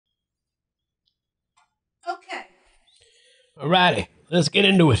Alrighty, let's get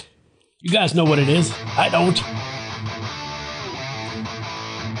into it. You guys know what it is. I don't.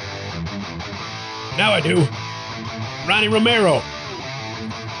 Now I do. Ronnie Romero.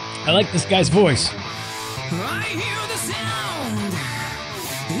 I like this guy's voice. I hear the sound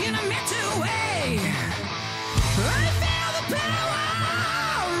in a metal way. I feel the power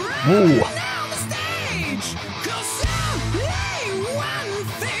running down the stage. 'Cause only one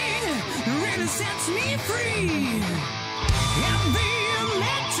thing really sets me free. Heavy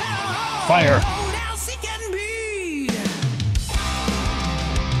metal. Fire. What else it can be?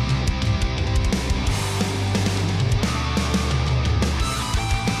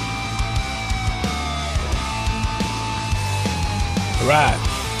 Alright.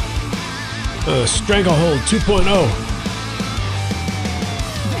 Stranglehold 2.0.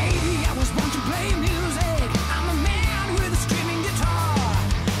 Baby, I was born to play music. I'm a man with a screaming guitar.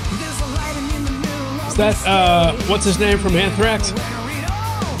 There's a lighting in the middle of Is that, what's his name from Anthrax?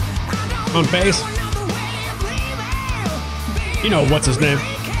 On bass? You know what's his name.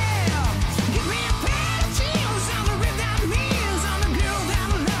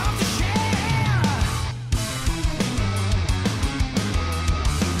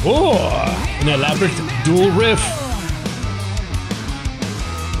 Whoa! An elaborate dual riff.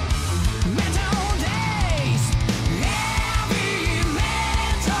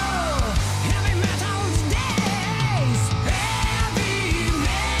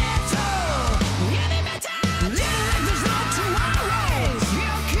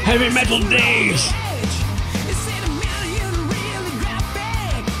 Heavy metal days.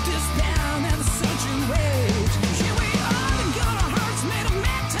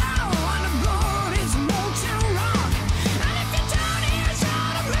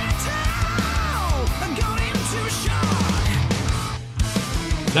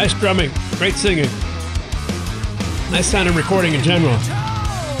 Nice drumming, great singing, nice sounding recording in general.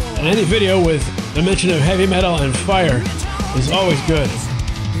 And any video with the mention of heavy metal and fire is always good.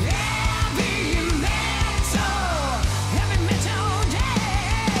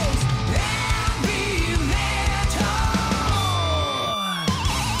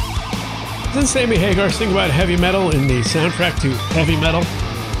 Doesn't Sammy Hagar sing about heavy metal in the soundtrack to Heavy Metal?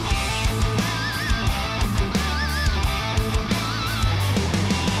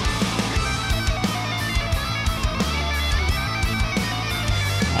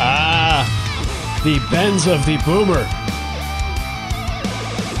 The bends of the boomer.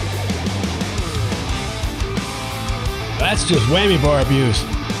 That's just whammy bar abuse.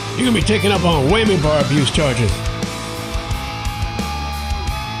 You're gonna be taken up on whammy bar abuse charges.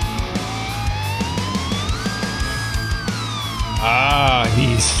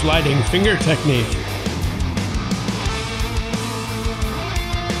 The sliding finger technique.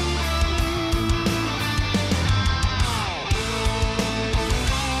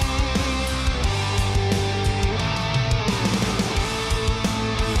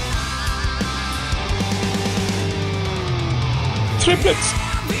 Triplets.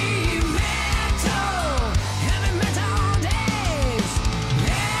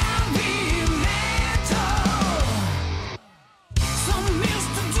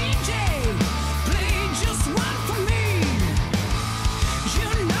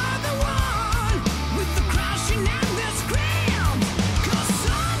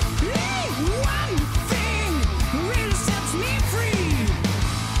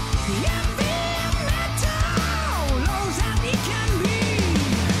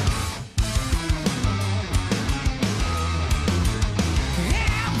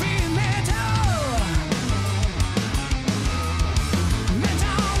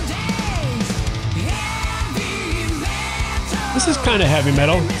 This is kind of heavy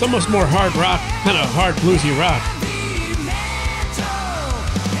metal. It's almost more hard rock, kind of hard bluesy rock.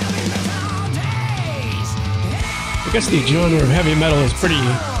 I guess the genre of heavy metal is pretty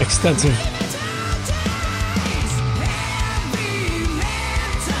extensive.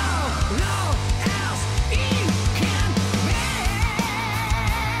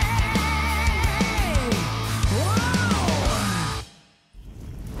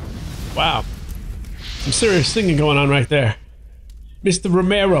 Wow. Some serious singing going on right there. Mr.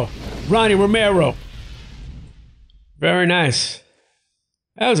 Romero, Ronnie Romero. Very nice.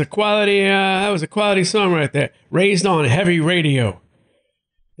 That was a quality song right there. Raised on Heavy Radio.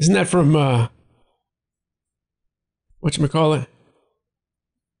 Isn't that from whatchamacallit?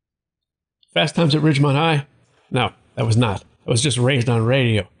 Fast Times at Ridgemont High? No, that was not. That was just Raised on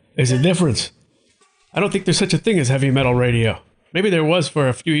Radio. There's a difference. I don't think there's such a thing as heavy metal radio. Maybe there was for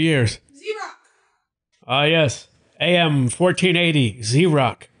a few years. Z-Rock. Ah, yes. AM 1480,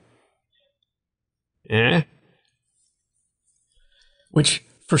 Z-Rock. Eh? which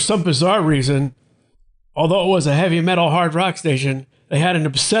for some bizarre reason, although it was a heavy metal hard rock station, they had an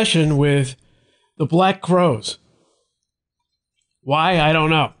obsession with the Black Crowes. Why? I don't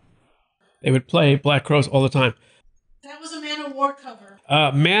know. They would play Black Crowes all the time. That was a Manowar cover.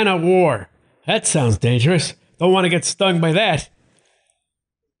 Manowar. That sounds dangerous. Don't want to get stung by that.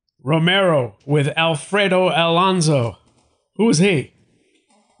 Romero with Alfredo Alonso. Who was he?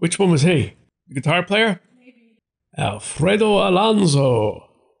 Which one was he? The guitar player? Maybe. Alfredo Alonso.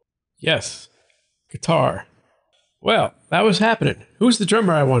 Yes. Guitar. Well, that was happening. Who's the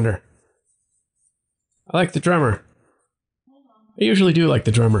drummer, I wonder? I like the drummer. I usually do like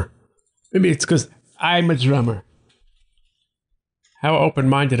the drummer. Maybe it's because I'm a drummer. How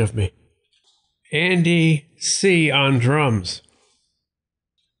open-minded of me. Andy C. on drums.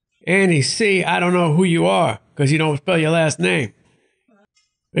 Andy C., I don't know who you are because you don't spell your last name.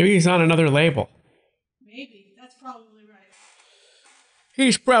 Maybe he's on another label. Maybe. That's probably right.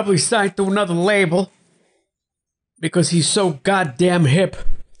 He's probably signed to another label because he's so goddamn hip.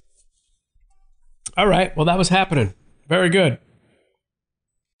 All right, well, that was happening. Very good.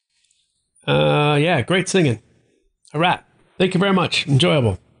 Yeah, great singing. All right. Thank you very much.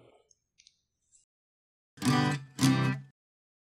 Enjoyable.